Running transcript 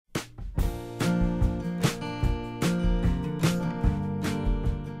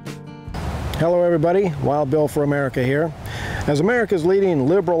Hello everybody, Wild Bill for America here. As America's leading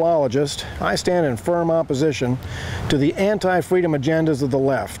liberalologist, I stand in firm opposition to the anti-freedom agendas of the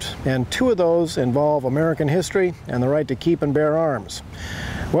left, and two of those involve American history and the right to keep and bear arms.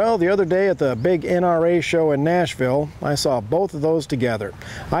 Well, the other day at the big NRA show in Nashville, I saw both of those together.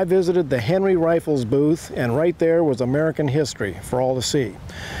 I visited the Henry Rifles booth, and right there was American history for all to see.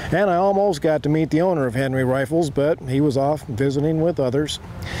 And I almost got to meet the owner of Henry Rifles, but he was off visiting with others.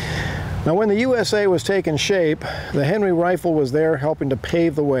 Now, when the USA was taking shape, the Henry rifle was there helping to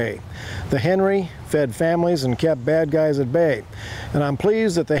pave the way. The Henry fed families and kept bad guys at bay. And I'm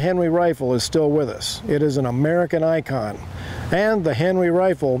pleased that the Henry rifle is still with us. It is an American icon. And the Henry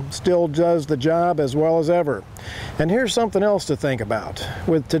rifle still does the job as well as ever. And here's something else to think about.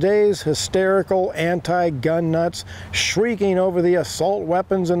 With today's hysterical anti-gun nuts shrieking over the assault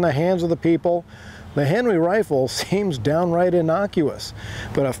weapons in the hands of the people, the Henry rifle seems downright innocuous,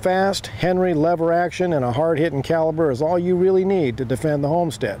 but a fast Henry lever action and a hard-hitting caliber is all you really need to defend the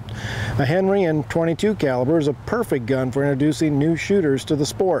homestead. A Henry in .22 caliber is a perfect gun for introducing new shooters to the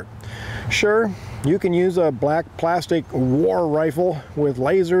sport. Sure, you can use a black plastic war rifle with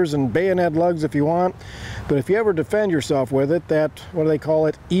lasers and bayonet lugs if you want, but if you ever defend yourself with it, that, what do they call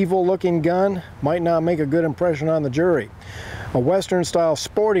it, evil-looking gun might not make a good impression on the jury. A Western-style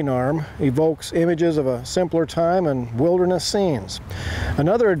sporting arm evokes images of a simpler time and wilderness scenes.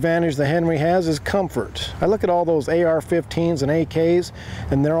 Another advantage the Henry has is comfort. I look at all those AR-15s and AKs,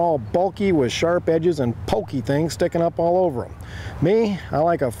 and they're all bulky with sharp edges and pokey things sticking up all over them. Me, I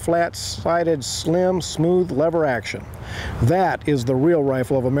like a flat-sided, slim, smooth lever action. That is the real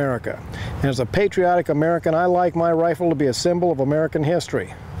rifle of America. And as a patriotic American, I like my rifle to be a symbol of American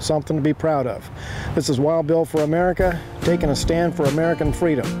history. Something to be proud of. This is Wild Bill for America, taking a stand for American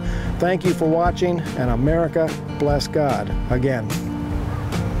freedom. Thank you for watching, and America bless God again.